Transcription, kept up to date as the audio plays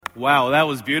Wow, that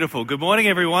was beautiful. Good morning,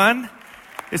 everyone.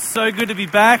 It's so good to be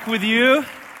back with you.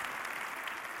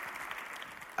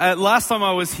 Last time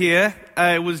I was here,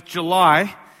 it was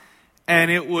July, and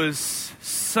it was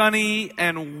sunny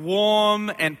and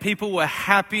warm, and people were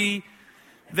happy.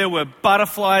 There were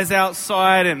butterflies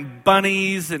outside and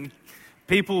bunnies, and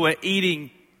people were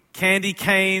eating candy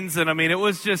canes, and it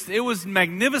was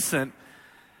magnificent.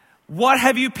 What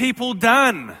have you people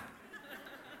done?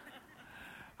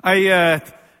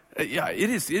 Yeah, it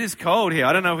is cold here.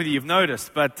 I don't know whether you've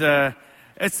noticed, but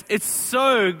it's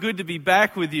so good to be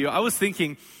back with you. I was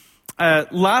thinking,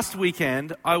 last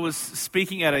weekend I was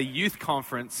speaking at a youth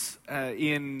conference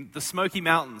in the Smoky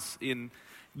Mountains in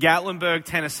Gatlinburg,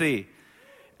 Tennessee.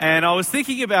 And I was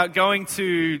thinking about going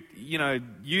to,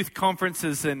 youth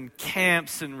conferences and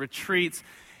camps and retreats.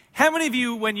 How many of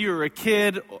you, when you were a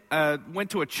kid,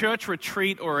 went to a church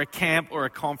retreat or a camp or a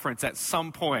conference at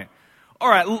some point? All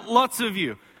right, lots of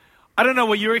you. I don't know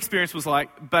what your experience was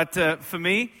like, but for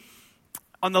me,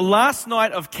 on the last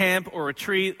night of camp or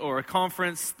retreat or a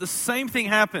conference, the same thing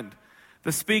happened.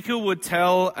 The speaker would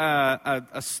tell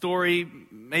a story,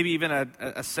 maybe even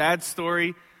a sad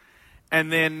story,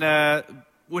 and then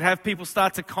would have people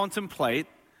start to contemplate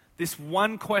this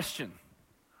one question: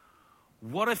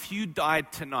 what if you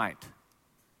died tonight?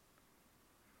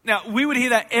 Now, we would hear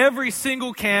that every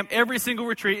single camp, every single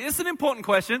retreat. It's an important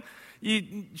question.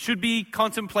 You should be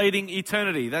contemplating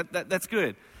eternity. That's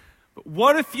good. But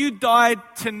what if you died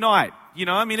tonight?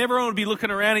 Everyone would be looking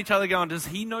around each other going, does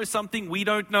he know something we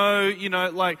don't know?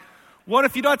 What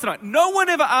if you died tonight? No one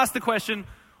ever asked the question,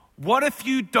 what if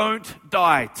you don't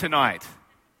die tonight?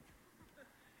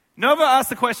 No one ever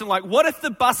asked the question what if the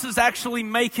buses actually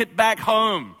make it back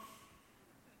home?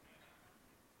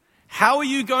 How are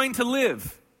you going to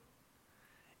live?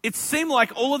 It seemed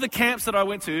like all of the camps that I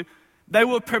went to, they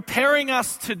were preparing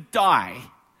us to die,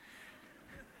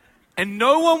 and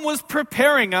no one was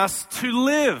preparing us to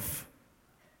live.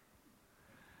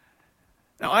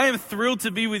 Now, I am thrilled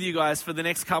to be with you guys for the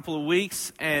next couple of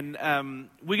weeks, and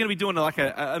we're going to be doing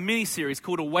a mini-series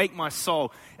called Awake My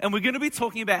Soul, and we're going to be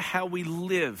talking about how we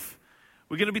live.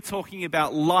 We're going to be talking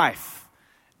about life,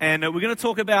 and we're going to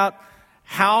talk about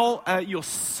how your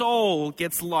soul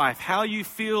gets life, how you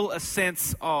feel a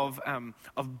sense of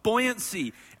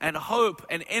buoyancy and hope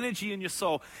and energy in your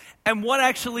soul, and what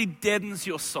actually deadens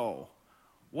your soul,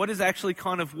 what is actually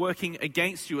kind of working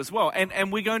against you as well.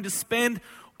 And we're going to spend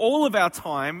all of our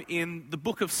time in the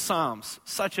book of Psalms,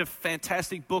 such a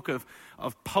fantastic book of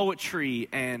poetry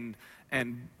and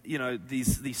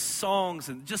these songs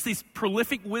and just this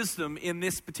prolific wisdom in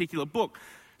this particular book.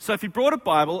 So if you brought a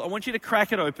Bible, I want you to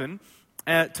crack it open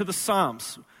to the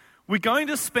Psalms. We're going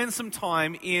to spend some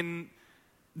time in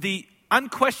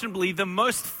unquestionably the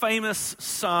most famous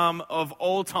psalm of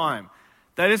all time.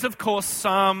 That is, of course,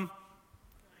 Psalm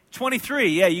 23.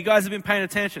 Yeah, you guys have been paying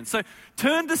attention. So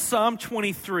turn to Psalm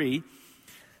 23.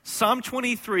 Psalm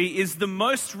 23 is the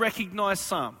most recognized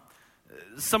psalm.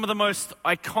 Some of the most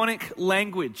iconic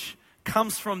language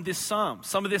comes from this psalm.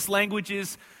 Some of this language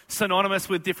is synonymous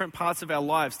with different parts of our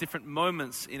lives, different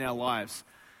moments in our lives.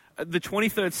 The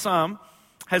 23rd Psalm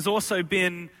has also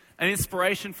been an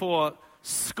inspiration for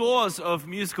scores of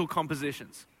musical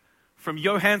compositions, from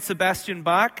Johann Sebastian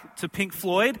Bach to Pink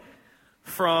Floyd,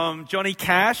 from Johnny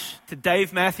Cash to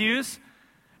Dave Matthews,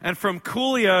 and from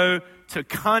Coolio to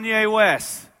Kanye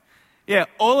West. Yeah,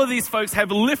 all of these folks have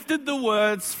lifted the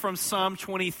words from Psalm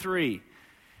 23.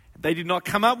 They did not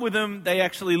come up with them, they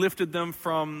actually lifted them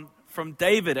from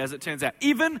David, as it turns out.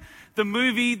 Even the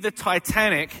movie The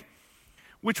Titanic,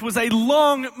 which was a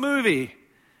long movie,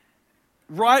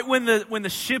 right when the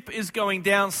ship is going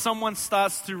down, someone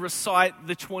starts to recite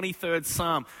the 23rd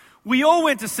Psalm. We all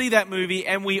went to see that movie,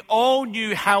 and we all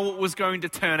knew how it was going to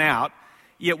turn out,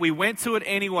 yet we went to it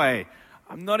anyway.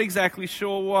 I'm not exactly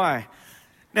sure why.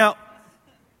 Now,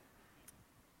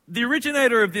 the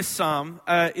originator of this psalm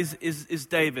is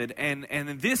David,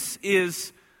 and this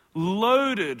is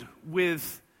loaded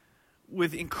with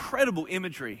incredible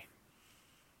imagery.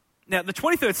 Now, the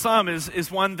 23rd Psalm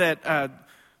is one that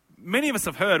many of us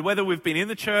have heard, whether we've been in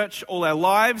the church all our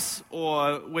lives,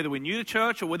 or whether we're new to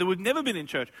church, or whether we've never been in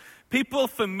church. People are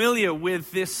familiar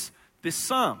with this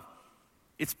psalm.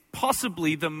 It's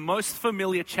possibly the most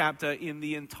familiar chapter in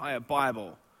the entire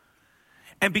Bible.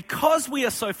 And because we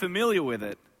are so familiar with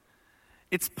it,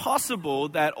 it's possible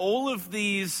that all of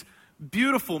these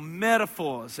beautiful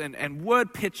metaphors and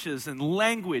word pictures and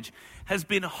language has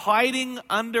been hiding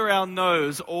under our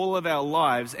nose all of our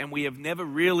lives, and we have never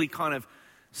really kind of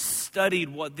studied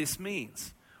what this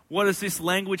means. What does this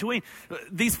language mean?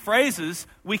 These phrases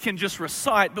we can just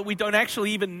recite, but we don't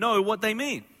actually even know what they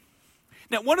mean.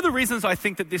 Now, one of the reasons I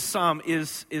think that this psalm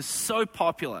is so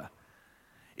popular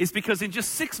is because in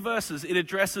just 6 verses, it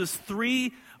addresses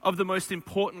 3 of the most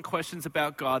important questions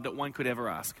about God that one could ever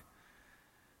ask.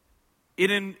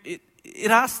 It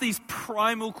asks these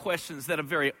primal questions that are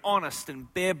very honest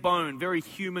and bare bone, very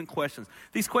human questions.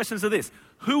 These questions are this: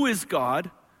 who is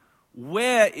God?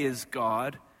 Where is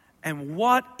God? And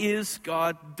what is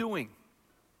God doing?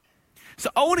 So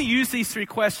I want to use these 3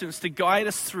 questions to guide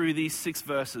us through these 6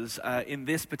 verses in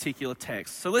this particular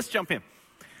text. So let's jump in.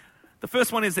 The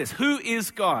first one is this: who is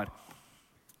God?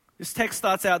 This text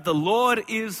starts out, "The Lord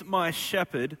is my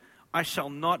shepherd, I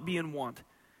shall not be in want.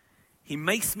 He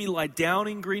makes me lie down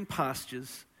in green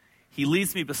pastures. He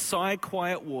leads me beside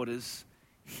quiet waters.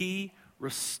 He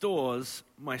restores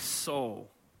my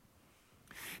soul."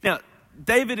 Now,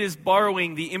 David is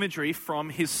borrowing the imagery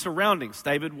from his surroundings.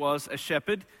 David was a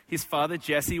shepherd. His father,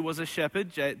 Jesse, was a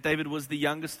shepherd. David was the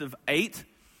youngest of 8.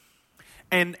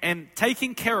 And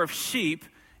taking care of sheep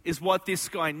is what this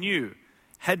guy knew.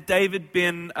 Had David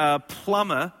been a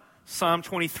plumber, Psalm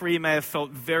 23 may have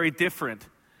felt very different.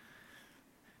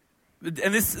 And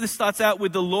this starts out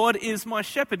with, "The Lord is my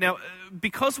shepherd." Now,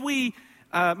 because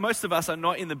most of us are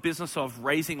not in the business of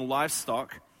raising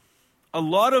livestock, a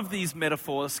lot of these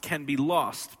metaphors can be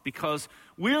lost because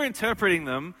we're interpreting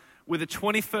them with a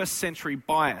 21st century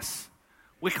bias.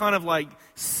 We're kind of like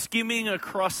skimming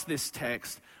across this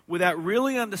text without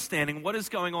really understanding what is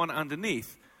going on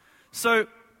underneath. So,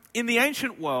 in the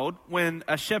ancient world, when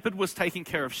a shepherd was taking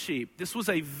care of sheep, this was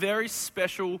a very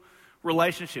special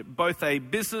relationship, both a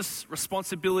business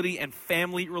responsibility and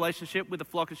family relationship with a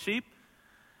flock of sheep.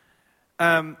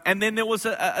 And then there was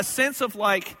a sense of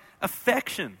like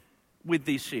affection with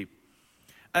these sheep.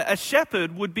 A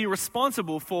shepherd would be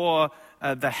responsible for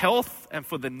the health and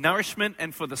for the nourishment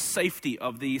and for the safety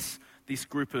of this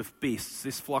group of beasts,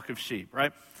 this flock of sheep,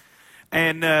 right?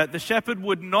 And the shepherd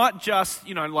would not just,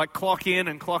 like clock in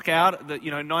and clock out,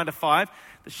 9 to 5.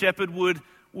 The shepherd would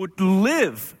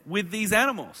live with these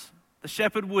animals. The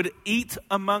shepherd would eat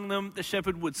among them. The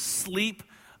shepherd would sleep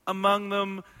among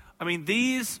them. I mean,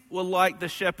 these were like the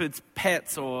shepherd's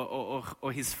pets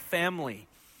or his family.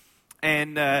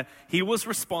 And he was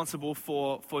responsible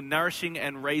for nourishing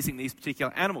and raising these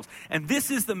particular animals. And this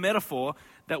is the metaphor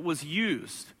that was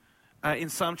used in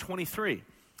Psalm 23.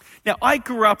 Now, I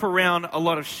grew up around a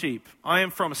lot of sheep. I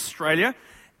am from Australia,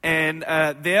 and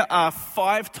there are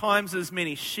 5 times as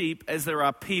many sheep as there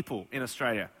are people in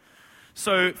Australia.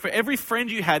 So for every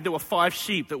friend you had, there were 5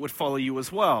 sheep that would follow you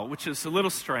as well, which is a little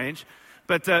strange.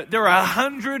 But there are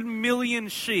 100 million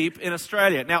sheep in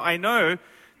Australia. Now, I know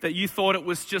that you thought it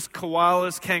was just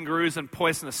koalas, kangaroos, and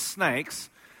poisonous snakes,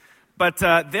 but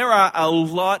there are a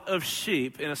lot of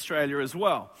sheep in Australia as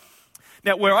well.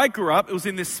 Now, where I grew up, it was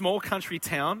in this small country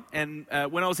town, and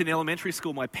when I was in elementary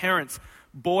school, my parents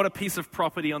bought a piece of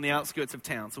property on the outskirts of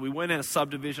town. So we weren't in a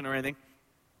subdivision or anything.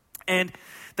 And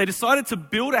they decided to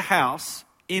build a house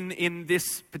in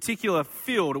this particular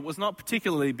field. It was not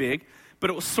particularly big, but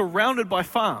it was surrounded by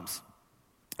farms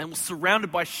and was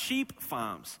surrounded by sheep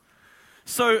farms.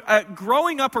 So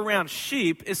growing up around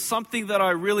sheep is something that I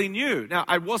really knew. Now,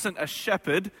 I wasn't a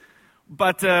shepherd,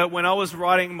 but when I was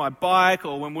riding my bike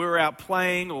or when we were out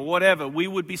playing or whatever, we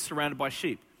would be surrounded by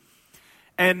sheep.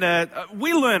 And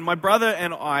my brother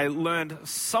and I learned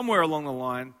somewhere along the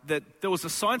line that there was a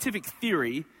scientific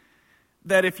theory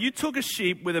that if you took a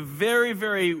sheep with a very,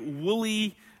 very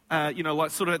woolly,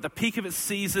 like sort of at the peak of its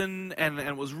season and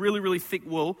it was really, really thick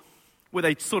wool, where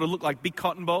they sort of look like big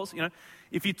cotton balls,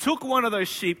 if you took one of those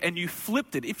sheep and you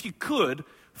flipped it, if you could,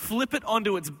 flip it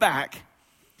onto its back,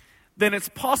 then it's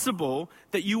possible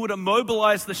that you would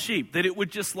immobilize the sheep, that it would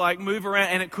just like move around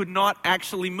and it could not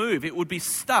actually move. It would be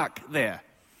stuck there.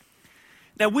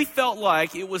 Now, we felt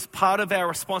like it was part of our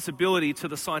responsibility to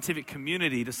the scientific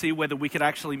community to see whether we could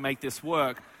actually make this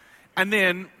work and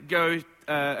then go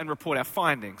and report our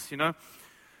findings,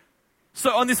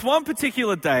 So on this one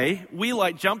particular day, we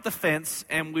jumped the fence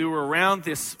and we were around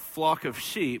this flock of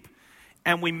sheep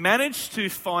and we managed to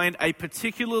find a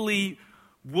particularly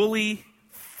woolly,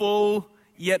 full,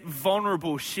 yet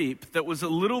vulnerable sheep that was a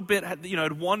little bit,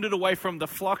 had wandered away from the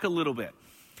flock a little bit.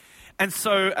 And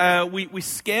so we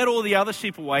scared all the other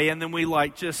sheep away and then we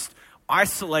just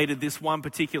isolated this one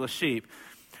particular sheep.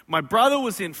 My brother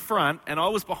was in front and I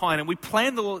was behind and we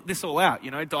planned this all out,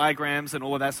 diagrams and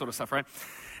all of that sort of stuff, right?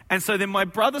 And so then my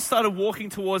brother started walking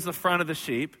towards the front of the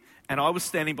sheep and I was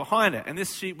standing behind it. And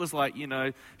this sheep was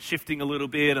shifting a little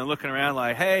bit and looking around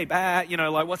like, hey, bat,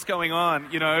 what's going on,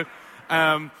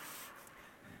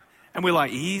 And we're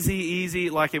like, easy, easy,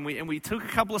 like, and we took a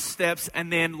couple of steps,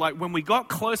 and then, like, when we got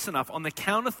close enough, on the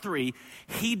count of 3,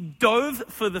 he dove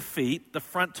for the feet, the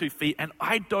front 2 feet, and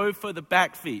I dove for the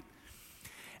back feet.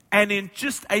 And in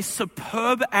just a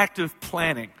superb act of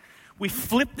planning, we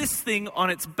flipped this thing on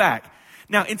its back.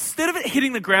 Now, instead of it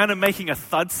hitting the ground and making a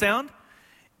thud sound,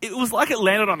 it was like it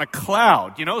landed on a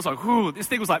cloud, you know? It was like, ooh, this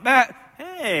thing was like that.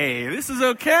 Hey, this is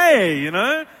okay, you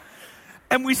know?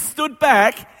 And we stood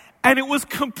back, and it was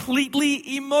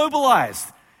completely immobilized.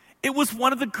 It was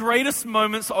one of the greatest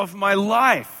moments of my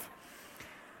life.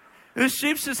 The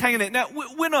sheep's just hanging there. Now,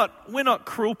 we're not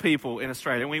cruel people in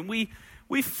Australia. I mean,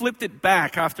 we flipped it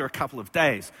back after a couple of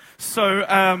days. So,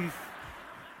 oh,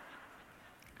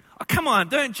 come on,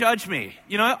 don't judge me.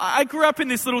 You know, I grew up in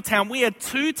this little town. We had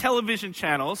 2 television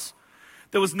channels.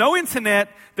 There was no internet.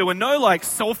 There were no, like,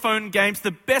 cell phone games.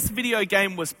 The best video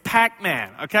game was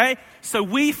Pac-Man, okay? So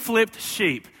we flipped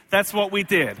sheep. That's what we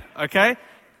did, okay?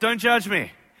 Don't judge me.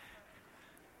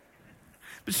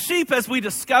 But sheep, as we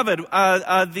discovered,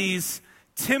 are these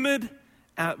timid,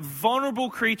 vulnerable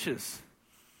creatures.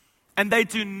 And they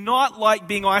do not like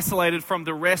being isolated from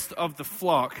the rest of the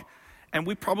flock. And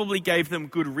we probably gave them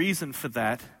good reason for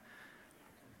that.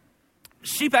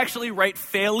 Sheep actually rate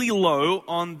fairly low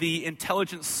on the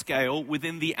intelligence scale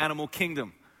within the animal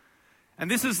kingdom.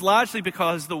 And this is largely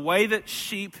because the way that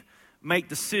sheep make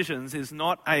decisions is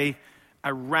not a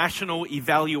rational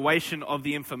evaluation of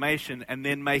the information and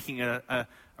then making a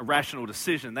rational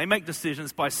decision. They make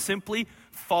decisions by simply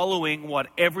following what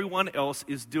everyone else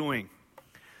is doing.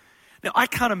 Now, I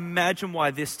can't imagine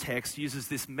why this text uses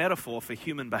this metaphor for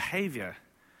human behavior.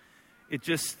 It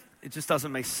just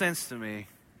doesn't make sense to me.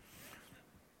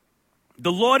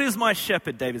 The Lord is my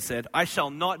shepherd, David said. I shall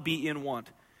not be in want.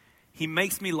 He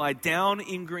makes me lie down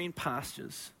in green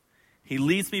pastures. He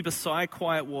leads me beside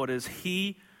quiet waters.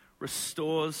 He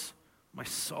restores my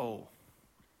soul.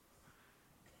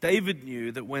 David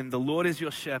knew that when the Lord is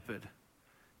your shepherd,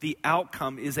 the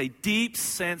outcome is a deep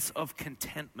sense of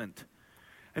contentment.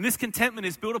 And this contentment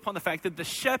is built upon the fact that the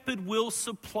shepherd will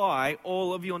supply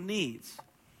all of your needs.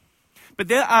 But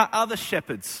there are other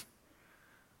shepherds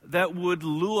that would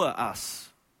lure us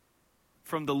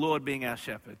from the Lord being our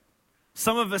shepherd.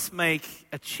 Some of us make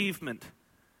achievement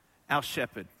our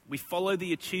shepherd. We follow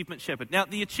the achievement shepherd. Now,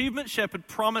 the achievement shepherd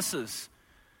promises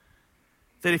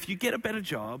that if you get a better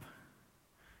job,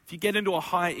 if you get into a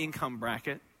high income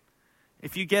bracket,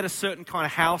 if you get a certain kind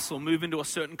of house or move into a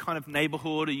certain kind of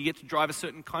neighborhood, or you get to drive a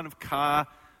certain kind of car,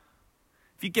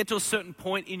 if you get to a certain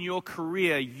point in your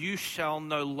career, you shall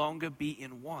no longer be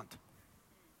in want.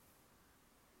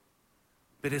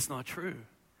 But it's not true.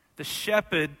 The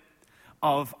shepherd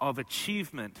of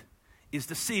achievement is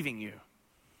deceiving you.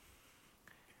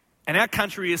 And our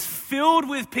country is filled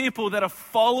with people that are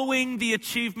following the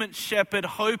achievement shepherd,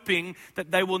 hoping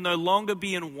that they will no longer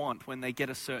be in want when they get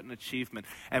a certain achievement.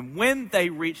 And when they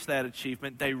reach that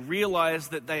achievement, they realize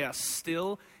that they are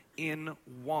still in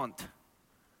want.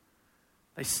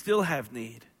 They still have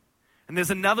need. And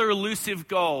there's another elusive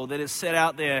goal that is set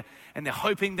out there, and they're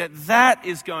hoping that that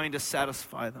is going to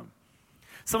satisfy them.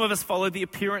 Some of us follow the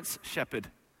appearance shepherd.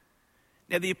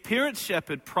 Now, the appearance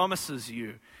shepherd promises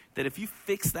you that if you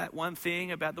fix that one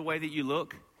thing about the way that you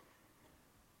look,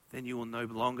 then you will no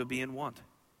longer be in want.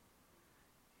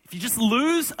 If you just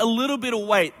lose a little bit of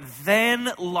weight,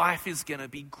 then life is going to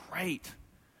be great.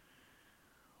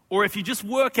 Or if you just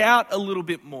work out a little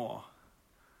bit more.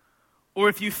 Or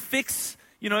if you fix,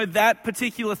 that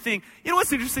particular thing. You know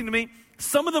what's interesting to me?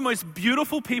 Some of the most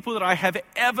beautiful people that I have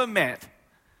ever met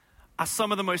are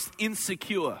some of the most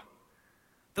insecure.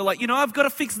 They're like, I've got to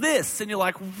fix this. And you're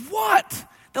like, what?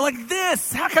 They're like,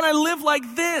 this. How can I live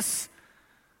like this?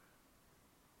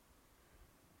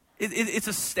 It's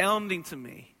astounding to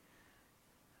me.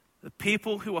 The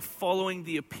people who are following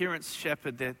the appearance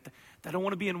shepherd, they don't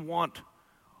want to be in want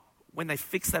when they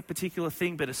fix that particular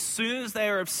thing. But as soon as they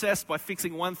are obsessed by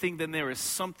fixing one thing, then there is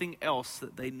something else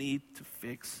that they need to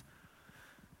fix.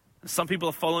 And some people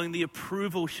are following the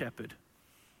approval shepherd.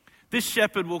 This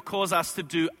shepherd will cause us to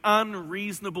do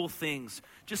unreasonable things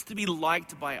just to be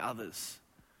liked by others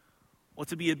or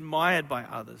to be admired by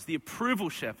others. The approval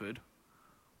shepherd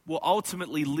will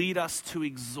ultimately lead us to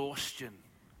exhaustion.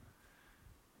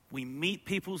 We meet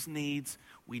people's needs.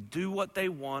 We do what they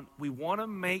want. We want to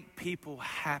make people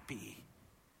happy.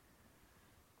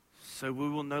 So we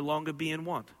will no longer be in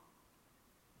want.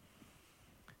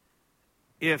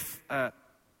 If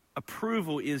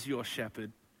approval is your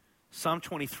shepherd, Psalm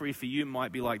 23 for you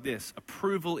might be like this.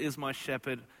 Approval is my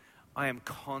shepherd. I am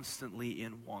constantly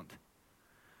in want.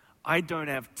 I don't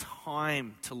have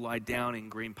time to lie down in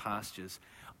green pastures.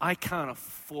 I can't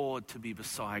afford to be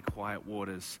beside quiet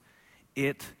waters.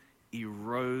 It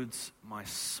erodes my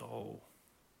soul.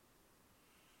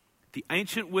 The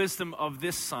ancient wisdom of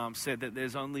this psalm said that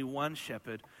there's only one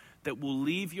shepherd that will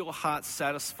leave your heart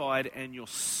satisfied and your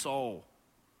soul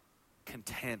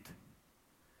content.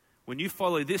 When you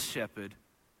follow this shepherd,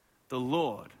 the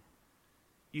Lord,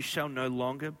 you shall no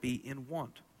longer be in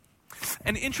want.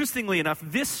 And interestingly enough,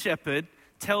 this shepherd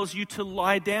tells you to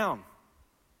lie down.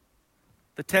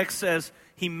 The text says,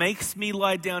 he makes me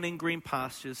lie down in green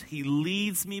pastures. He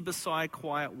leads me beside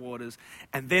quiet waters.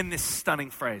 And then this stunning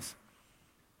phrase,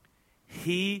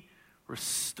 he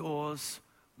restores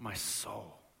my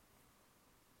soul.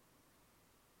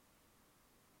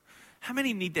 How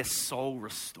many need their soul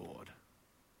restored?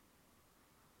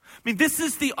 I mean, this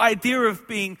is the idea of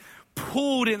being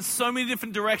pulled in so many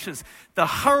different directions. The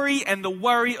hurry and the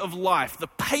worry of life, the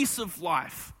pace of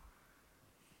life.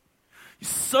 You're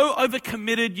so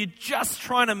overcommitted, you're just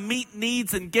trying to meet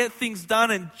needs and get things done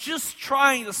and just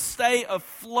trying to stay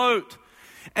afloat.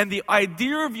 And the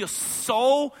idea of your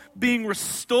soul being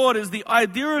restored is the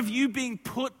idea of you being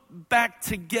put back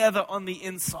together on the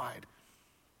inside.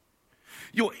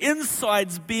 Your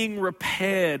insides being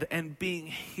repaired and being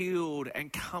healed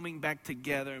and coming back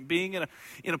together and being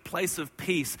in a place of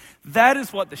peace. That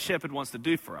is what the shepherd wants to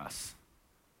do for us.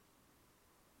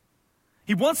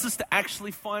 He wants us to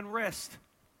actually find rest.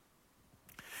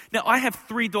 Now, I have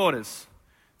 3 daughters.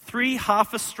 3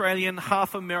 half Australian,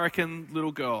 half American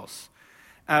little girls.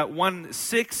 One is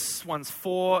 6, one's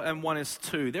 4, and one is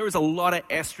 2. There is a lot of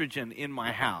estrogen in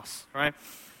my house, right?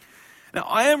 Now,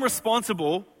 I am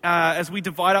responsible, as we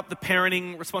divide up the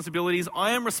parenting responsibilities,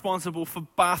 I am responsible for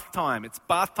bath time. It's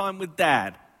bath time with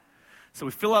Dad. So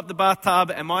we fill up the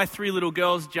bathtub, and my 3 little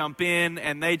girls jump in,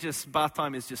 and bath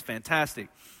time is just fantastic.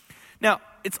 Now,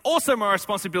 it's also my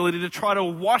responsibility to try to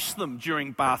wash them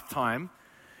during bath time,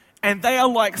 and they are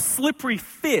like slippery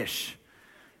fish,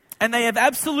 and they have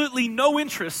absolutely no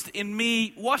interest in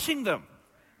me washing them.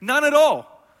 None at all.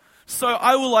 So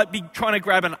I will be trying to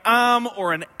grab an arm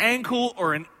or an ankle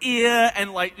or an ear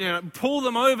and pull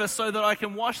them over so that I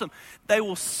can wash them. They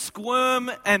will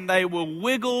squirm and they will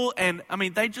wiggle and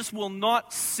they just will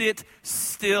not sit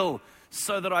still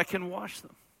so that I can wash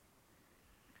them.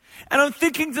 And I'm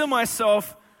thinking to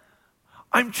myself,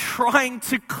 I'm trying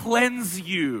to cleanse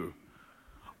you.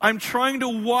 I'm trying to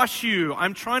wash you.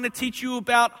 I'm trying to teach you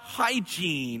about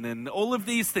hygiene and all of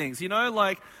these things,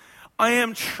 I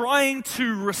am trying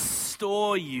to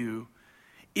restore you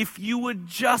if you would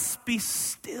just be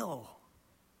still.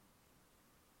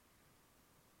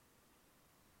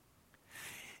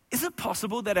 Is it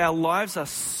possible that our lives are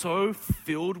so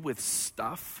filled with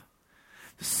stuff,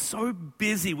 so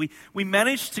busy, we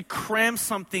manage to cram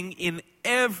something in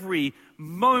every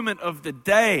moment of the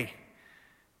day?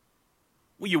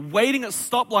 Well, you're waiting at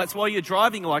stoplights while you're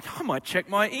driving, I might check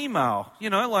my email,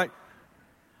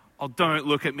 Oh, don't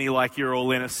look at me like you're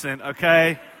all innocent,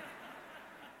 okay?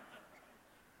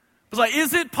 It's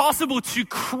is it possible to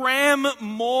cram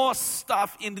more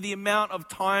stuff into the amount of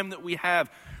time that we have?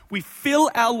 We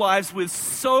fill our lives with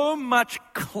so much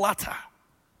clutter.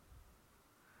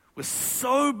 We're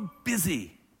so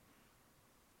busy.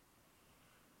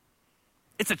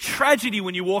 It's a tragedy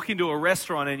when you walk into a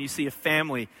restaurant and you see a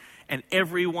family and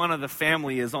every one of the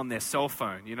family is on their cell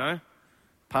phone,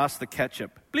 Pass the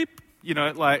ketchup. Bleep.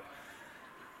 The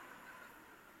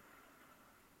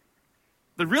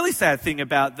really sad thing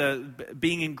about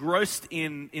being engrossed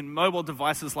in mobile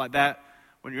devices like that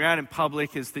when you're out in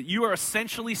public is that you are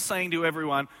essentially saying to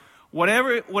everyone, what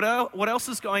else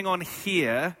is going on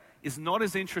here is not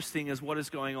as interesting as what is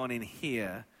going on in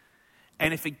here.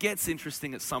 And if it gets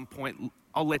interesting at some point,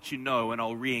 I'll let you know and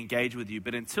I'll re-engage with you.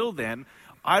 But until then,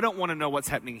 I don't want to know what's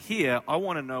happening here. I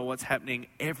want to know what's happening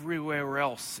everywhere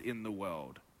else in the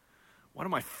world. What are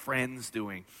my friends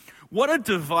doing? What a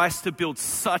device to build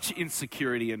such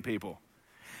insecurity in people.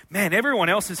 Man, everyone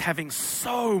else is having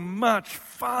so much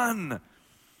fun.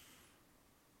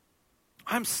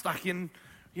 I'm stuck in,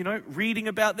 reading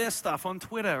about their stuff on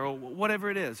Twitter or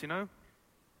whatever it is,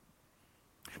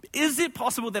 Is it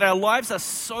possible that our lives are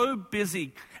so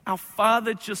busy, our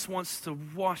Father just wants to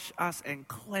wash us and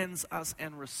cleanse us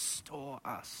and restore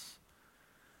us?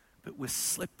 But we're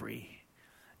slippery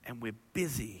and we're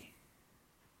busy.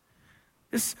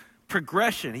 This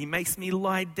progression, he makes me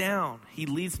lie down. He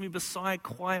leads me beside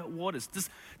quiet waters.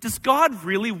 Does God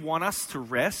really want us to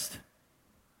rest?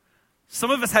 Some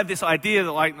of us have this idea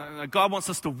that God wants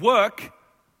us to work.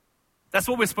 That's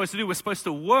what we're supposed to do. We're supposed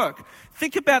to work.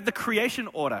 Think about the creation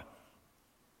order.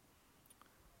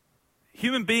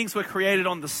 Human beings were created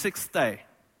on the 6th day.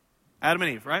 Adam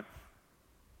and Eve, right?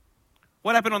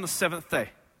 What happened on the seventh day?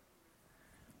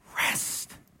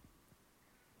 Rest.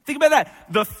 Think about that.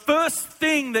 The first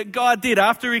thing that God did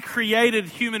after he created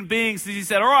human beings is he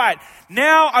said, all right,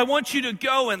 now I want you to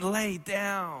go and lay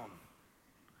down.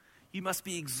 You must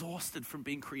be exhausted from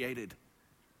being created.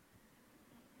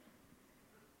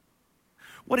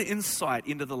 What an insight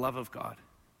into the love of God.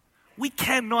 We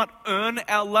cannot earn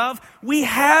our love. We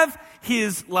have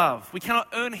his love. We cannot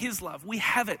earn his love. We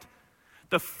have it.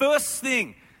 The first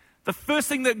thing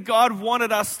that God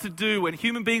wanted us to do when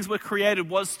human beings were created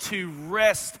was to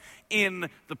rest in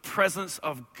the presence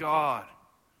of God.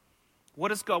 What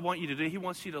does God want you to do? He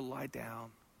wants you to lie down.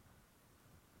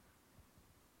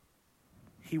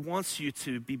 He wants you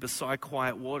to be beside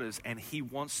quiet waters, and he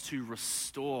wants to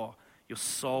restore your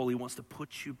soul. He wants to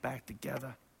put you back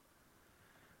together.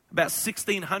 About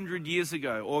 1600 years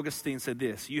ago, Augustine said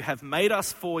this, "You have made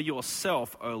us for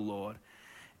yourself, O Lord,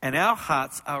 and our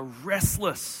hearts are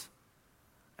restless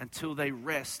until they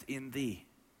rest in thee."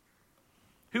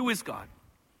 Who is God?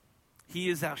 He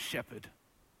is our shepherd.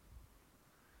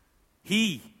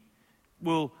 He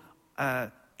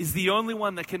is the only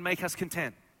one that can make us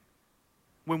content.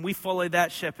 When we follow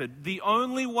that shepherd, the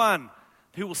only one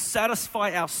who will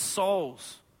satisfy our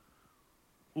souls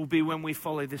will be when we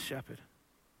follow this shepherd.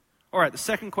 All right, the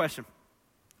second question.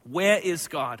 Where is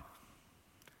God?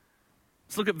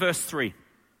 Let's look at verse 3.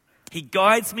 He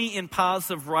guides me in paths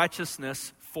of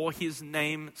righteousness for his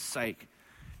name's sake.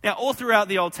 Now, all throughout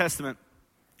the Old Testament,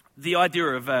 the idea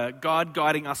of God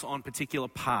guiding us on particular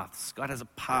paths. God has a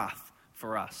path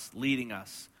for us, leading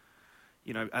us.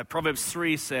 You know, Proverbs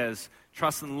 3 says,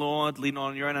 trust in the Lord, lean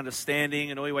on your own understanding,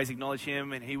 and always acknowledge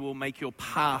him, and he will make your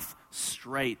path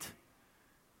straight.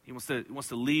 He wants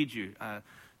to lead you.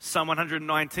 Psalm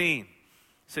 119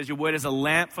 says, your word is a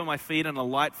lamp for my feet and a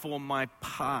light for my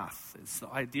path. It's the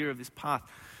idea of this path.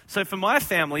 So for my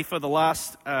family, for the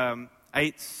last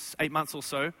 8 months or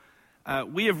so,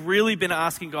 we have really been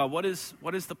asking God, what is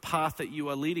the path that you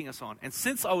are leading us on? And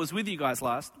since I was with you guys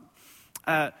last,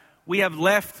 we have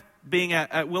left being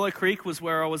at Willow Creek, was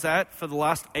where I was at for the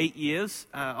last 8 years.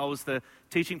 I was the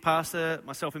teaching pastor.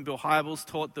 Myself and Bill Hybels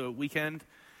taught the weekend.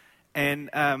 And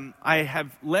I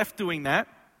have left doing that.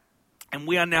 And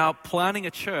we are now planting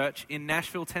a church in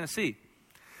Nashville, Tennessee.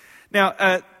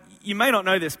 Now, you may not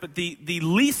know this, but the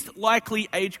least likely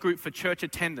age group for church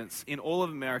attendance in all of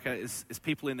America is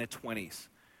people in their 20s.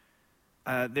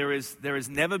 There has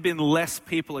never been less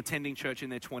people attending church in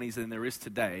their 20s than there is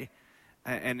today.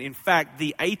 And in fact,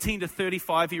 the 18 to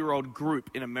 35-year-old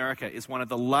group in America is one of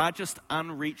the largest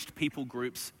unreached people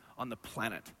groups on the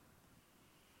planet.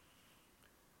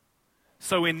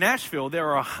 So in Nashville,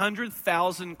 there are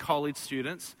 100,000 college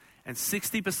students, and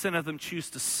 60% of them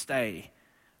choose to stay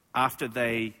after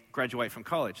they graduate from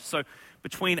college. So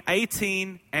between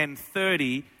 18 and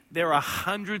 30, there are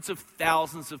hundreds of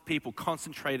thousands of people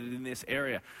concentrated in this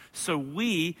area. So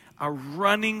we are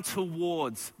running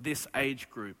towards this age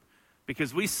group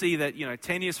because we see that,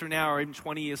 10 years from now or even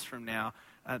 20 years from now,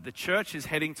 the church is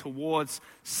heading towards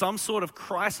some sort of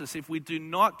crisis if we do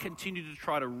not continue to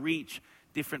try to reach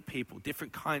different people,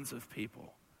 different kinds of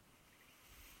people.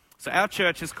 So our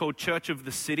church is called Church of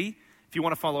the City. If you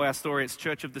want to follow our story, it's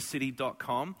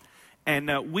churchofthecity.com.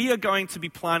 And we are going to be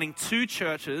planting 2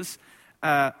 churches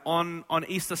on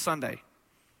Easter Sunday.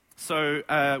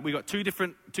 So we got two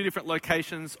different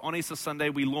locations on Easter Sunday.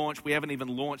 We haven't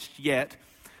even launched yet.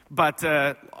 But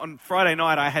on Friday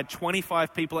night, I had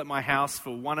 25 people at my house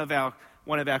for one of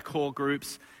our core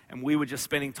groups, and we were just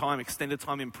spending extended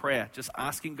time in prayer, just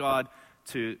asking God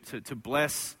to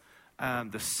bless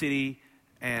the city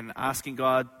and asking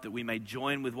God that we may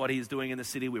join with what he's doing in the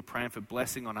city. We're praying for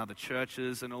blessing on other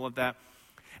churches and all of that.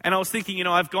 And I was thinking,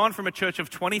 I've gone from a church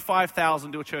of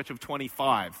 25,000 to a church of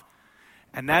 25.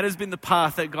 And that has been the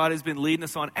path that God has been leading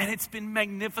us on. And it's been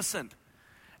magnificent.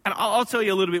 And I'll tell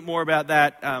you a little bit more about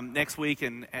that next week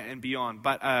and beyond.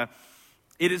 But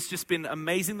it has just been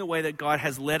amazing the way that God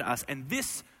has led us. And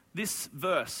this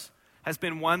verse has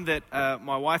been one that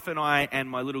my wife and I and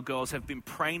my little girls have been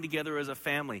praying together as a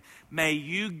family. May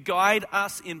you guide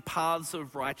us in paths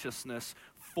of righteousness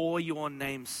for your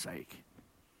name's sake.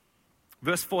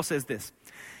 Verse 4 says this,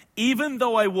 even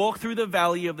though I walk through the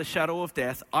valley of the shadow of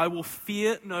death, I will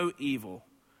fear no evil,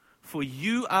 for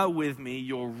you are with me,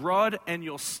 your rod and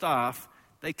your staff,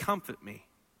 they comfort me.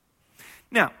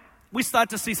 Now, we start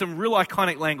to see some real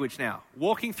iconic language now.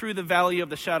 Walking through the valley of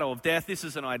the shadow of death, this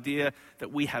is an idea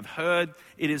that we have heard.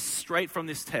 It is straight from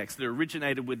this text that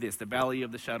originated with this, the valley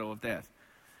of the shadow of death.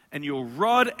 And your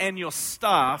rod and your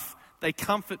staff, they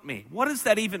comfort me. What does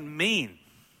that even mean?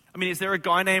 I mean, is there a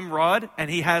guy named Rod and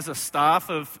he has a staff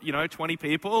of, 20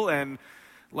 people and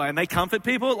they comfort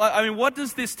people? What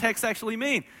does this text actually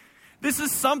mean? This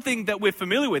is something that we're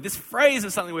familiar with. This phrase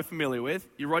is something we're familiar with.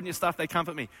 Your rod and your staff, they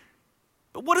comfort me.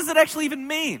 But what does it actually even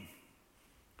mean?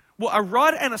 Well, a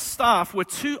rod and a staff were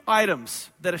two items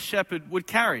that a shepherd would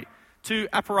carry. Two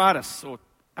apparatus or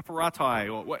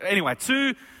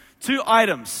apparati two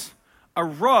items. A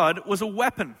rod was a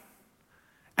weapon.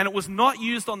 And it was not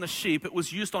used on the sheep, it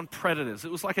was used on predators.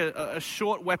 It was like a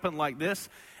short weapon like this.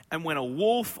 And when a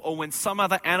wolf or when some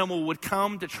other animal would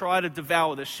come to try to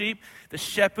devour the sheep, the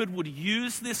shepherd would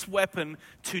use this weapon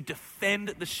to defend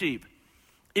the sheep.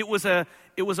 It was a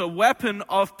weapon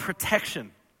of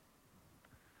protection.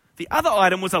 The other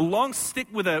item was a long stick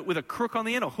with a crook on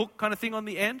the end, a hook kind of thing on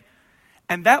the end.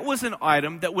 And that was an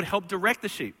item that would help direct the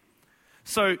sheep.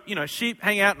 So, sheep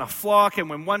hang out in a flock, and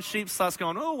when one sheep starts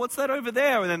going, oh, what's that over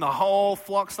there? And then the whole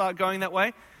flock start going that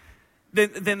way.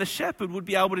 Then the shepherd would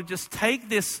be able to just take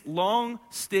this long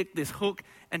stick, this hook,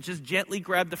 and just gently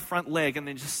grab the front leg and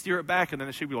then just steer it back. And then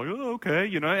the sheep would be like, oh, okay,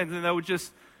 and then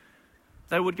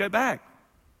they would go back.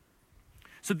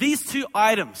 So these two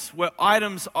items were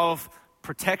items of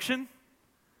protection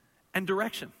and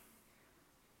direction.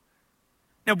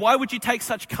 Now, why would you take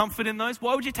such comfort in those?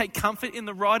 Why would you take comfort in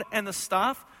the rod and the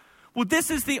staff? Well, this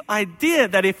is the idea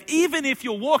that even if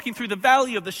you're walking through the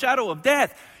valley of the shadow of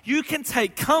death, you can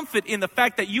take comfort in the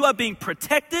fact that you are being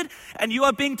protected and you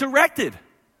are being directed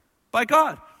by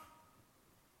God.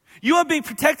 You are being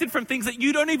protected from things that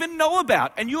you don't even know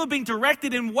about, and you are being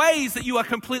directed in ways that you are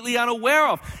completely unaware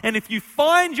of. And if you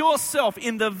find yourself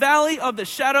in the valley of the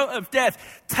shadow of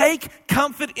death, take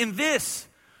comfort in this.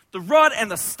 The rod and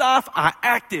the staff are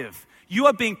active. You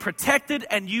are being protected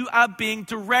and you are being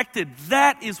directed.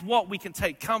 That is what we can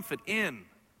take comfort in.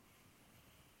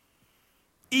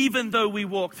 Even though we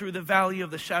walk through the valley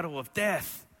of the shadow of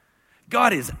death,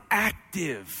 God is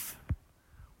active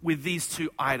with these two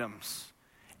items.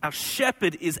 Our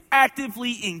shepherd is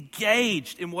actively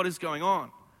engaged in what is going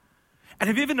on. And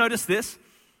have you ever noticed this?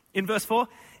 In verse 4,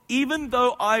 even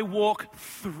though I walk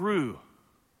through.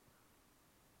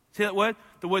 See that word?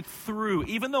 The word through.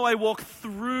 Even though I walk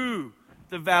through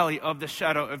the valley of the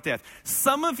shadow of death.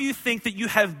 Some of you think that you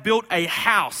have built a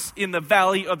house in the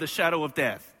valley of the shadow of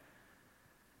death.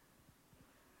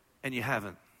 And you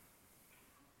haven't.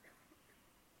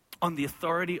 On the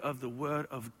authority of the word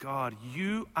of God,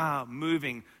 you are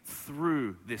moving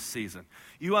through this season.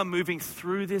 You are moving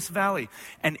through this valley.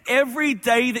 And every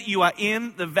day that you are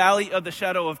in the valley of the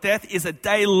shadow of death is a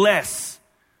day less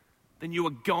than you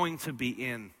are going to be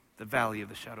in the valley of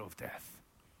the shadow of death.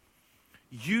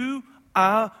 You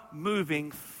are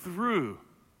moving through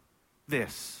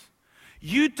this.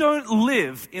 You don't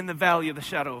live in the valley of the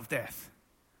shadow of death.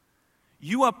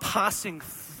 You are passing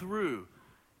through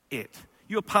it.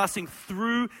 You're passing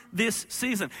through this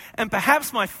season. And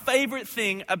perhaps my favorite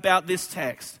thing about this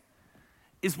text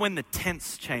is when the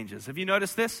tense changes. Have you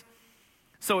noticed this?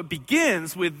 So it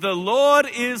begins with, the Lord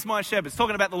is my shepherd. It's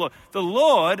talking about the Lord. The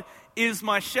Lord is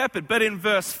my shepherd. But in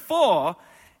verse 4,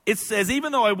 it says,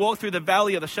 even though I walk through the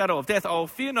valley of the shadow of death, I will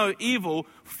fear no evil,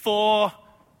 for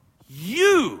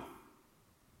you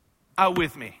are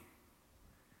with me.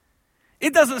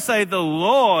 It doesn't say the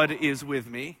Lord is with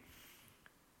me.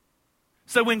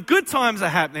 So when good times are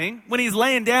happening, when he's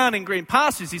laying down in green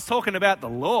pastures, he's talking about the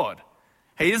Lord.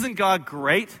 Hey, isn't God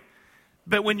great?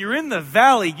 But when you're in the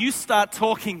valley, you start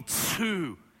talking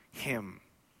to him.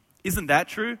 Isn't that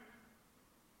true?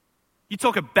 You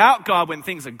talk about God when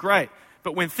things are great.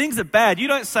 But when things are bad, you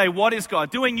don't say, what is God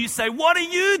doing? You say, what are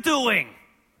you doing?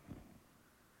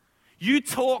 You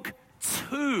talk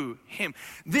to him.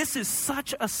 This is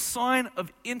such a sign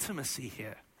of intimacy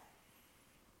here.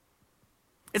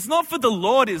 It's not for the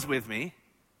Lord is with me.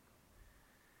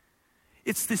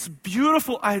 It's this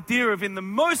beautiful idea of in the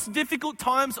most difficult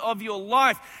times of your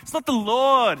life, it's not the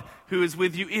Lord who is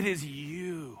with you, it is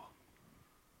you.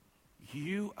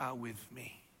 You are with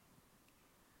me.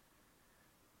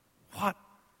 What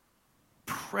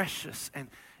precious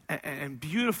and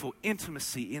beautiful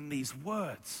intimacy in these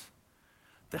words.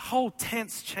 The whole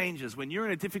tense changes. When you're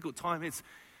in a difficult time, it's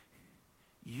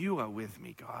you are with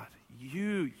me, God.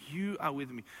 You are with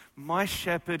me. My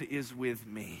shepherd is with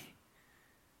me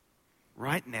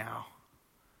right now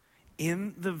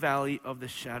in the valley of the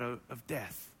shadow of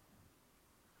death.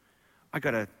 I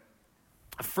got a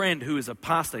friend who is a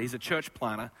pastor. He's a church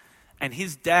planner, and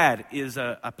his dad is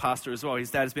a pastor as well. His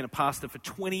dad has been a pastor for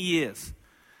 20 years.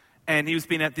 And he's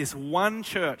been at this one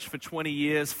church for 20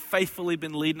 years, faithfully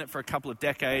been leading it for a couple of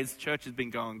decades. The church has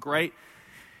been going great.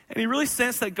 And he really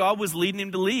sensed that God was leading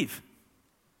him to leave.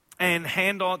 and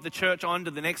hand on the church on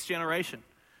to the next generation.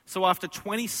 So after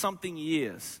 20-something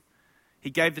years,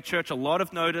 he gave the church a lot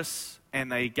of notice,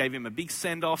 and they gave him a big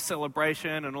send-off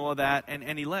celebration and all of that,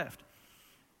 and he left.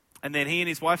 And then he and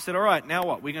his wife said, all right, now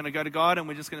what? We're going to go to God, and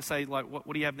we're just going to say, like, what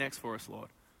do you have next for us, Lord?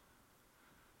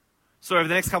 So over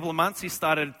the next couple of months, he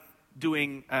started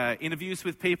doing interviews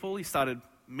with people. He started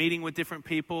meeting with different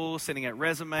people, sending out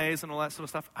resumes and all that sort of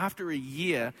stuff. After a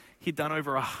year, he'd done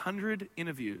over 100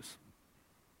 interviews.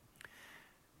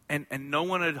 And no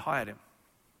one had hired him.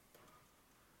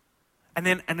 And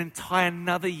then an entire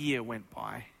another year went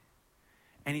by,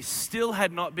 and he still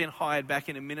had not been hired back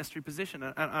in a ministry position.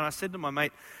 And I said to my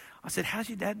mate, I said, how's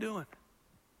your dad doing?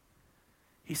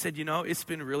 He said, it's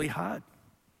been really hard.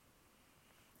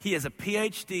 He has a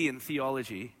PhD in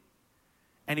theology,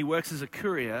 and he works as a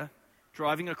courier,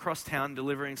 driving across town,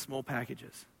 delivering small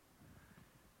packages.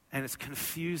 And it's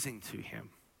confusing to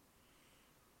him.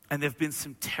 And there have been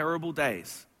some terrible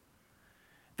days.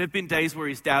 There have been days where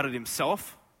he's doubted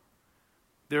himself.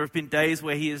 There have been days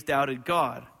where he has doubted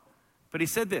God. But he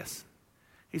said this.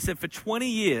 He said, for 20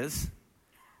 years,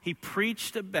 he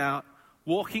preached about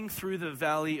walking through the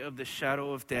valley of the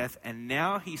shadow of death, and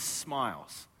now he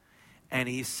smiles. And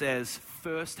he says,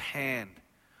 firsthand,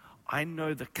 I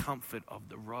know the comfort of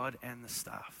the rod and the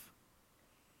staff.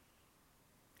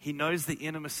 He knows the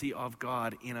intimacy of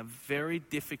God in a very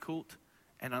difficult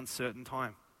and uncertain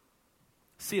time.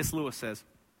 C.S. Lewis says,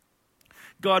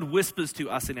 God whispers to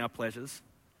us in our pleasures,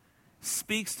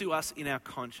 speaks to us in our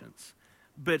conscience,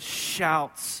 but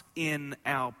shouts in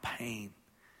our pain.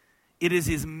 It is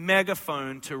his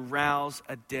megaphone to rouse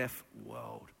a deaf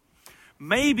world.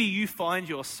 Maybe you find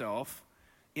yourself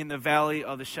in the valley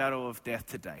of the shadow of death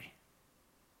today.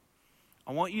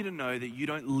 I want you to know that you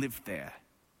don't live there,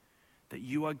 that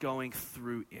you are going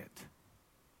through it.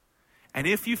 And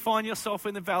if you find yourself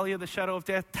in the valley of the shadow of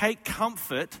death, take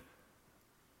comfort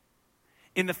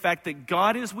in the fact that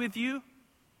God is with you,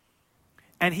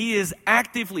 and he is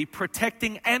actively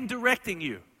protecting and directing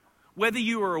you, whether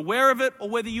you are aware of it or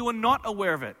whether you are not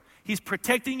aware of it. He's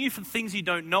protecting you from things you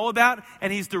don't know about,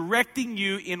 and he's directing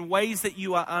you in ways that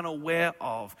you are unaware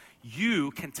of.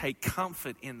 You can take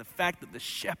comfort in the fact that the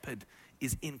shepherd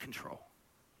is in control.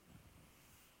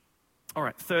 All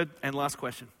right, third and last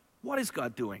question. What is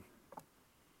God doing?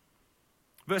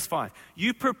 Verse 5,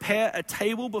 you prepare a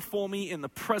table before me in the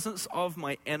presence of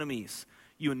my enemies.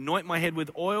 You anoint my head with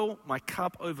oil, my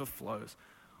cup overflows.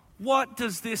 What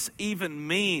does this even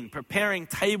mean? Preparing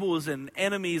tables and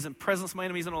enemies and presence of my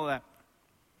enemies and all that.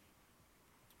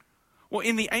 Well,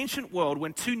 in the ancient world,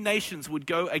 when two nations would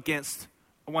go against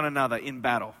one another in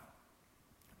battle,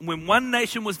 when one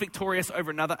nation was victorious over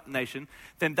another nation,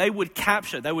 then they would try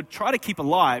to keep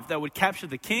alive, they would capture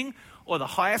the king or the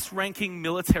highest ranking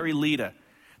military leader.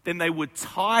 Then they would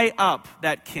tie up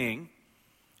that king.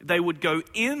 They would go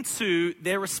into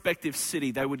their respective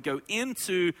city. They would go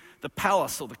into the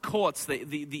palace or the courts,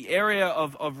 the area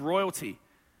of royalty.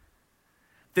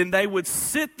 Then they would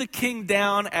sit the king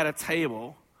down at a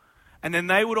table, and then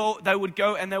they would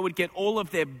go and they would get all of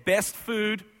their best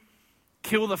food,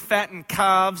 kill the fattened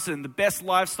calves and the best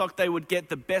livestock. They would get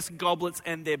the best goblets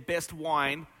and their best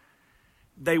wine.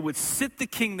 They would sit the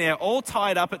king there all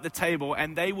tied up at the table,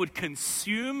 and they would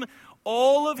consume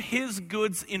all of his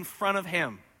goods in front of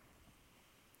him.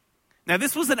 Now,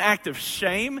 this was an act of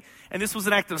shame, and this was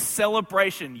an act of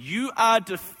celebration. You are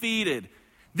defeated.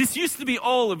 This used to be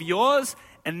all of yours,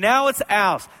 and now it's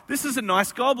ours. This is a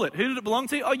nice goblet. Who did it belong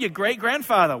to? Oh, your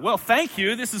great-grandfather. Well, thank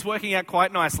you. This is working out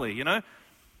quite nicely,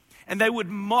 And they would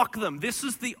mock them. This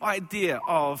is the idea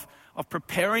of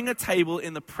preparing a table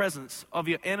in the presence of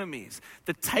your enemies.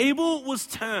 The table was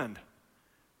turned.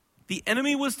 The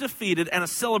enemy was defeated, and a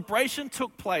celebration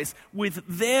took place with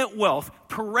their wealth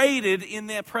paraded in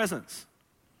their presence.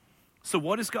 So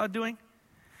what is God doing?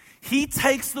 He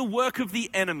takes the work of the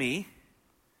enemy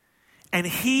and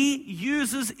he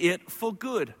uses it for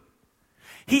good.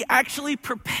 He actually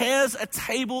prepares a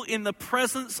table in the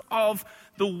presence of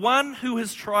the one who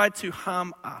has tried to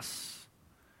harm us.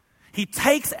 He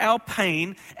takes our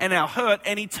pain and our hurt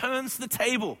and he turns the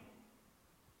table.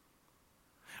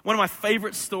 One of my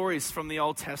favorite stories from the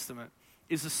Old Testament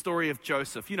is the story of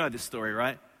Joseph. You know this story,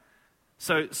 right?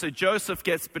 So Joseph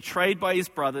gets betrayed by his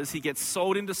brothers. He gets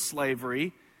sold into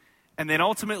slavery. And then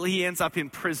ultimately he ends up in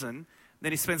prison.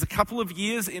 Then he spends a couple of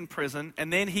years in prison.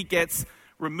 And then he gets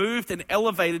removed and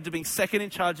elevated to being second in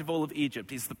charge of all of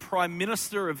Egypt. He's the prime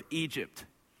minister of Egypt.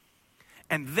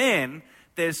 And then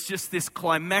there's just this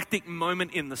climactic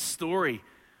moment in the story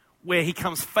where he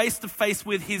comes face to face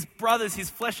with his brothers, his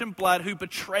flesh and blood, who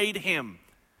betrayed him.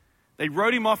 They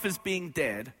wrote him off as being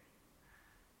dead.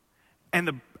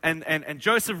 And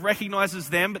Joseph recognizes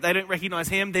them, but they don't recognize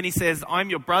him. Then he says, I'm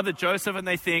your brother Joseph. And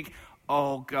they think,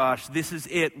 oh gosh, this is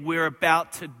it. We're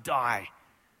about to die.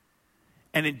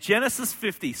 And in Genesis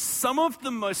 50, some of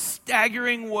the most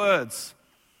staggering words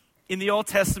in the Old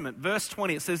Testament, verse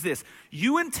 20, it says this: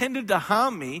 you intended to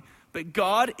harm me, but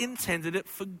God intended it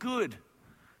for good,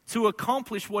 to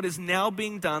accomplish what is now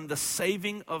being done, the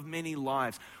saving of many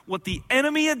lives. What the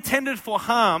enemy intended for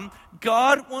harm,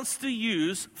 God wants to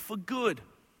use for good.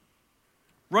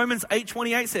 Romans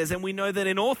 8:28 says, and we know that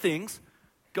in all things,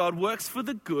 God works for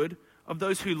the good of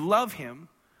those who love him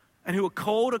and who are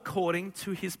called according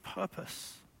to his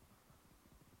purpose.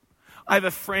 I have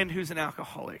a friend who's an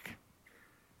alcoholic,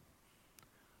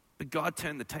 but God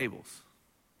turned the tables.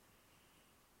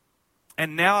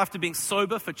 And now, after being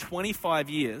sober for 25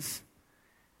 years,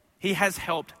 he has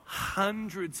helped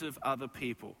hundreds of other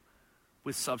people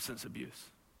with substance abuse.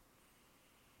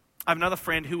 I have another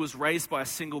friend who was raised by a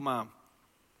single mom.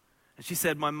 And she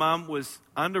said, my mom was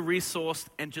under-resourced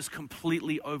and just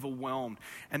completely overwhelmed.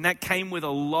 And that came with a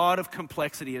lot of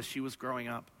complexity as she was growing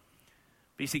up.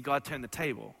 But you see, God turned the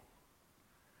table.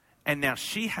 And now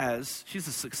she's a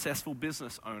successful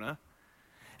business owner.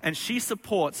 And she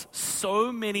supports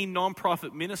so many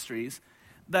nonprofit ministries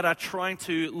that are trying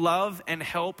to love and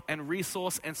help and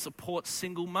resource and support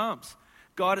single moms.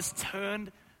 God has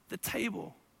turned the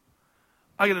table.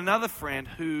 I got another friend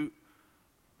who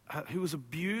was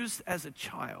abused as a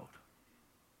child.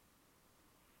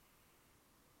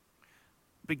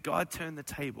 But God turned the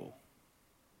table.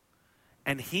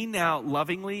 And he now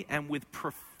lovingly and with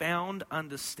profound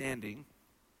understanding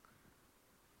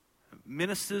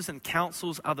ministers and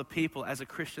counsels other people as a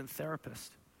Christian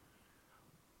therapist.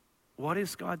 What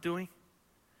is God doing?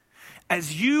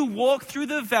 As you walk through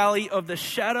the valley of the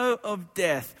shadow of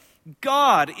death,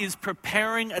 God is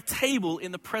preparing a table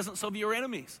in the presence of your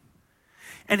enemies.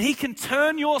 And he can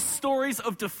turn your stories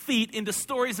of defeat into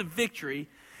stories of victory.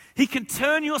 He can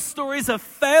turn your stories of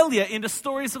failure into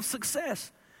stories of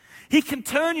success. He can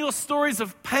turn your stories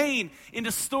of pain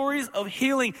into stories of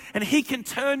healing. And he can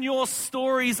turn your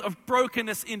stories of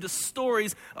brokenness into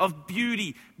stories of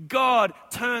beauty. God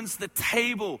turns the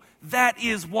table. That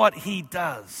is what he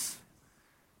does.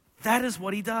 That is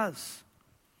what he does.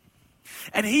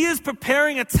 And he is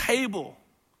preparing a table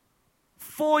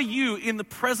for you in the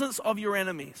presence of your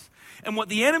enemies. And what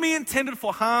the enemy intended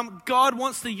for harm, God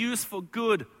wants to use for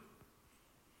good.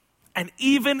 And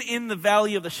even in the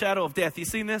valley of the shadow of death, you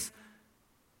seen this?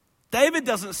 David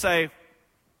doesn't say,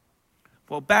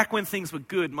 well, back when things were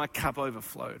good, my cup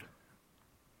overflowed.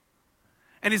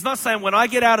 And he's not saying, when I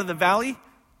get out of the valley,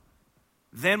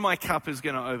 then my cup is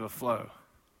going to overflow.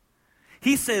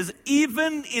 He says,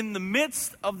 even in the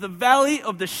midst of the valley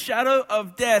of the shadow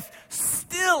of death,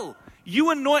 still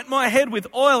you anoint my head with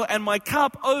oil and my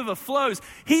cup overflows.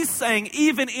 He's saying,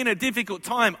 even in a difficult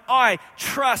time, I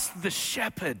trust the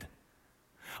shepherd.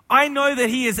 I know that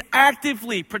he is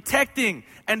actively protecting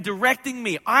and directing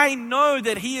me. I know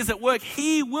that he is at work.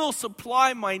 He will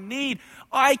supply my need.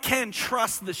 I can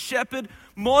trust the shepherd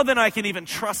more than I can even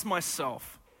trust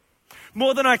myself.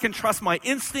 More than I can trust my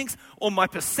instincts or my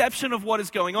perception of what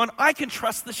is going on. I can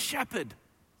trust the shepherd.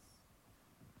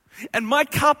 And my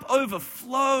cup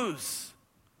overflows.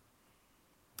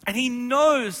 And he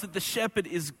knows that the shepherd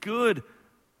is good.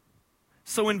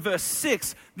 So in verse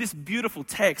 6, this beautiful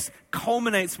text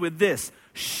culminates with this: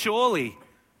 surely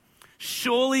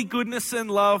goodness and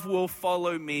love will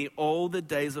follow me all the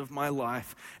days of my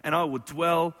life, and I will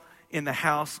dwell in the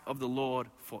house of the Lord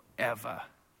forever.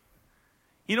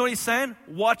 You know what he's saying?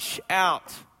 Watch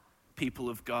out, people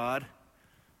of God.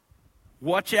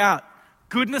 Watch out.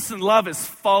 Goodness and love is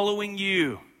following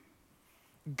you.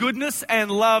 Goodness and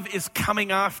love is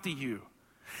coming after you.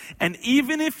 And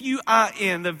even if you are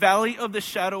in the valley of the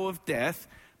shadow of death,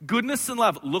 goodness and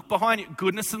love, look behind you,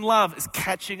 goodness and love is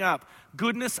catching up.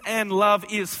 Goodness and love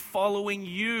is following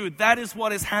you. That is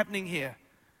what is happening here.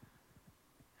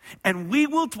 And we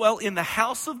will dwell in the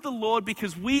house of the Lord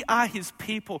because we are his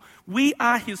people. We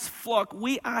are his flock.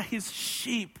 We are his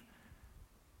sheep.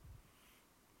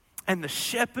 And the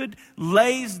shepherd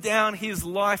lays down his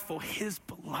life for his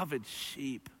beloved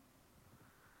sheep.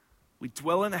 We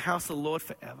dwell in the house of the Lord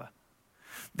forever.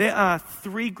 There are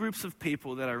three groups of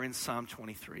people that are in Psalm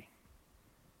 23.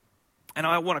 And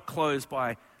I want to close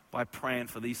by praying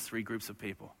for these three groups of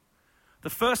people. The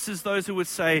first is those who would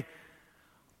say,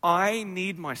 I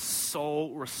need my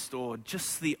soul restored.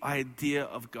 Just the idea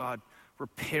of God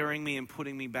repairing me and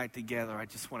putting me back together, I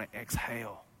just want to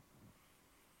exhale.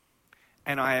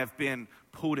 and I have been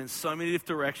pulled in so many different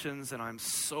directions, and I'm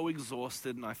so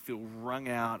exhausted, and I feel wrung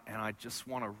out, and I just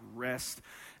want to rest,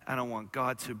 and I want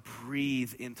God to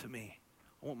breathe into me.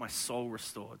 I want my soul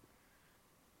restored.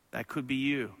 That could be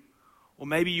you. Or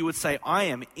maybe you would say, I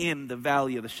am in the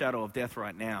valley of the shadow of death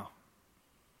right now.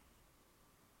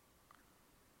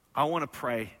 I want to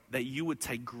pray that you would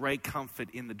take great comfort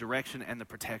in the direction and the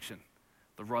protection,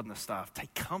 the rod and the staff.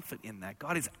 Take comfort in that.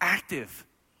 God is active,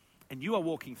 and you are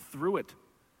walking through it.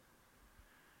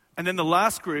 And then the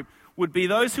last group would be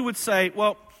those who would say,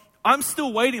 well, I'm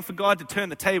still waiting for God to turn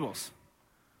the tables.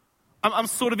 I'm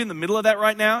sort of in the middle of that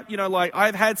right now. You know, like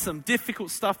I've had some difficult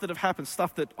stuff that have happened,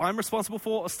 stuff that I'm responsible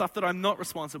for or stuff that I'm not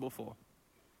responsible for.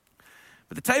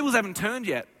 But the tables haven't turned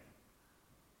yet.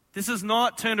 This is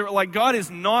not turned around. Like God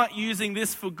is not using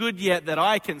this for good yet that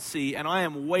I can see, and I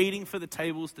am waiting for the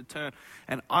tables to turn.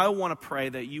 And I want to pray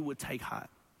that you would take heart.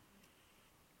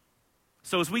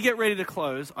 So as we get ready to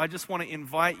close, I just want to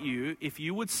invite you, if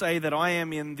you would say that I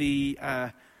am in the...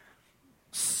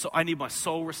 I need my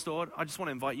soul restored. I just want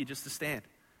to invite you just to stand.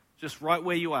 Just right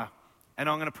where you are. And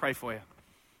I'm going to pray for you.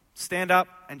 Stand up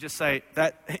and just say,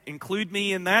 that include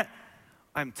me in that.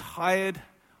 I'm tired.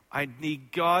 I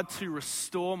need God to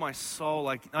restore my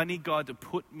soul. I need God to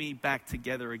put me back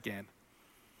together again.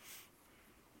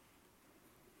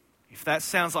 If that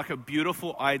sounds like a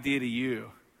beautiful idea to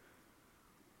you,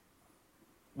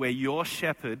 where your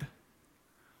shepherd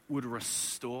would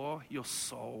restore your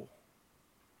soul,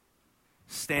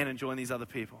 stand and join these other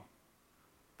people.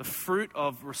 The fruit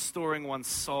of restoring one's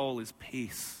soul is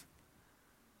peace.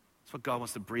 That's what God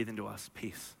wants to breathe into us,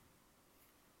 peace.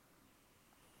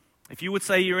 If you would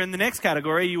say you're in the next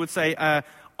category, you would say, I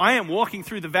am walking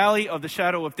through the valley of the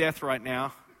shadow of death right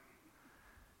now.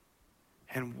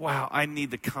 And wow, I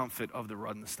need the comfort of the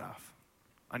rod and the staff.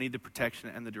 I need the protection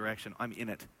and the direction. I'm in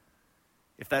it.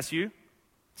 If that's you,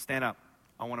 stand up.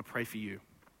 I want to pray for you.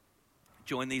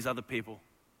 Join these other people.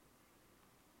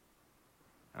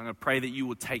 I'm going to pray that you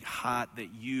will take heart that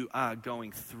you are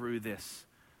going through this.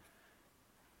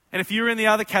 And if you're in the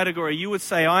other category, you would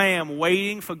say, I am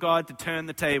waiting for God to turn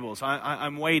the tables.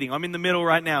 I'm waiting. I'm in the middle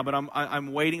right now, but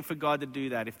I'm waiting for God to do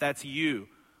that. If that's you,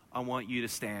 I want you to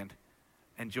stand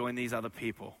and join these other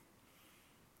people.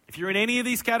 If you're in any of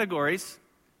these categories,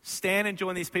 stand and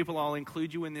join these people. I'll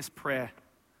include you in this prayer.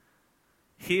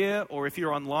 Here, or if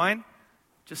you're online,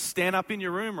 just stand up in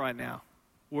your room right now.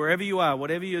 Wherever you are,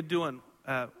 whatever you're doing,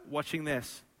 watching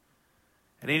this,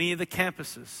 at any of the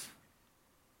campuses.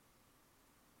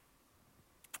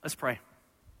 Let's pray.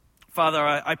 Father,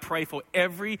 I pray for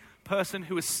every person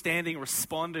who is standing,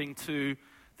 responding to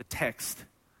the text,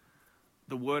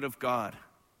 the Word of God.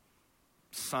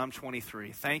 Psalm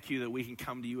 23. Thank you that we can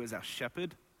come to you as our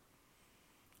shepherd.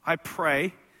 I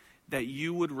pray that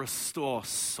you would restore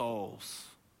souls.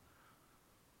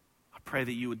 I pray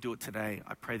that you would do it today.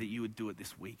 I pray that you would do it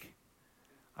this week.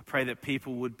 I pray that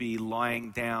people would be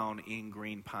lying down in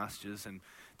green pastures and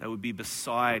they would be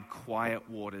beside quiet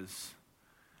waters.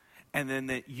 And then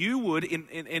that you would,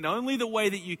 in only the way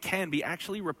that you can, be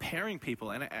actually repairing people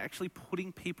and actually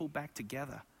putting people back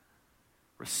together.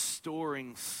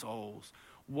 Restoring souls,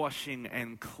 washing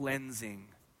and cleansing.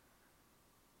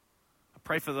 I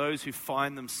pray for those who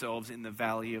find themselves in the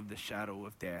valley of the shadow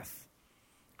of death.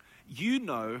 You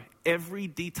know every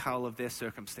detail of their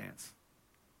circumstance.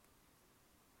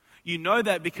 You know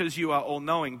that because you are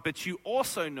all-knowing, but you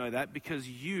also know that because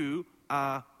you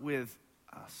are with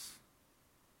us.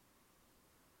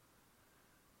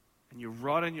 And your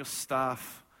rod and your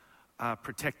staff are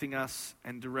protecting us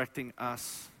and directing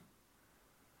us.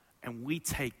 And we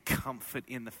take comfort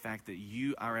in the fact that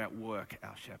you are at work,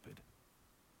 our shepherd.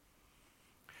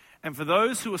 And for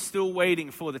those who are still waiting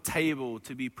for the table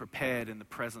to be prepared in the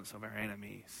presence of our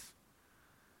enemies,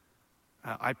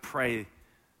 I pray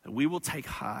that we will take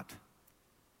heart.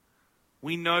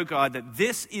 We know, God, that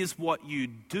this is what you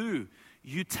do.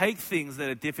 You take things that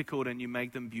are difficult and you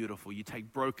make them beautiful. You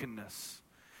take brokenness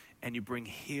and you bring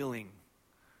healing.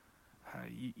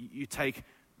 You take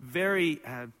very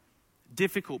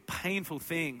difficult, painful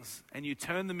things and you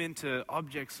turn them into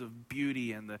objects of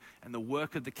beauty and the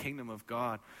work of the kingdom of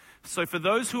God. So for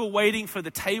those who are waiting for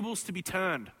the tables to be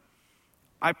turned,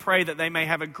 I pray that they may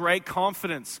have a great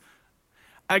confidence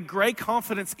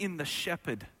in the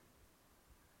shepherd.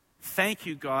 Thank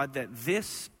you, God, that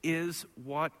this is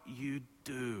what you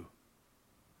do.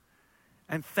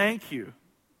 And thank you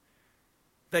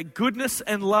that goodness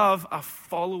and love are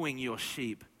following your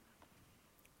sheep.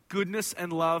 Goodness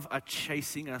and love are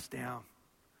chasing us down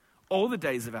all the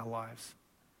days of our lives.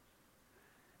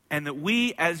 And that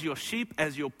we, as your sheep,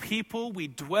 as your people, we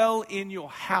dwell in your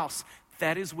house.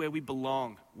 That is where we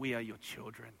belong. We are your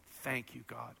children. Thank you,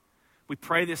 God. We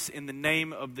pray this in the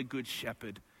name of the Good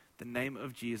Shepherd, the name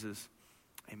of Jesus.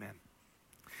 Amen.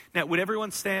 Now, would everyone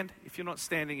stand? If you're not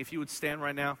standing, if you would stand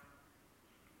right now.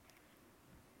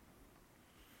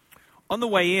 On the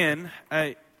way in,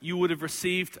 you would have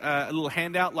received a little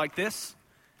handout like this.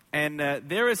 And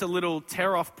there is a little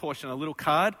tear-off portion, a little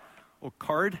card, or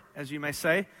card, as you may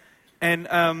say.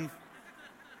 And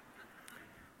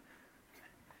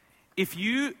if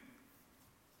you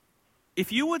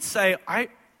would say,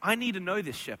 I need to know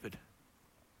this shepherd.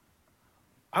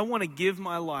 I want to give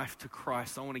my life to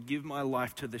Christ. I want to give my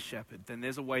life to the shepherd. Then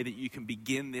there's a way that you can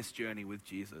begin this journey with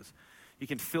Jesus. You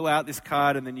can fill out this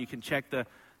card and then you can check the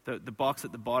box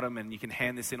at the bottom and you can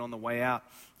hand this in on the way out.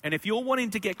 And if you're wanting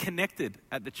to get connected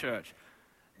at the church,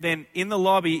 then in the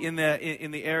lobby, in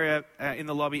the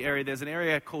lobby area, there's an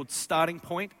area called Starting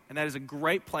Point, and that is a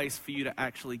great place for you to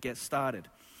actually get started.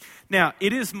 Now,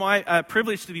 it is my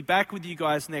privilege to be back with you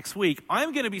guys next week.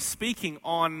 I'm going to be speaking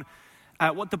on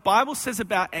what the Bible says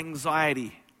about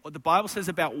anxiety, what the Bible says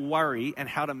about worry and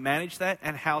how to manage that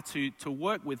and how to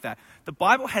work with that. The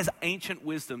Bible has ancient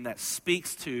wisdom that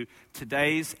speaks to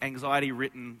today's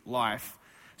anxiety-ridden life.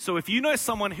 So if you know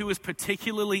someone who is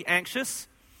particularly anxious,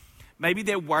 maybe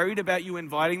they're worried about you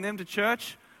inviting them to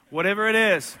church, whatever it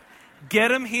is, get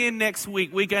them here next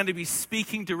week. We're going to be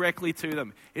speaking directly to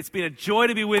them. It's been a joy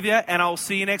to be with you, and I'll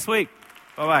see you next week.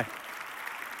 Bye-bye.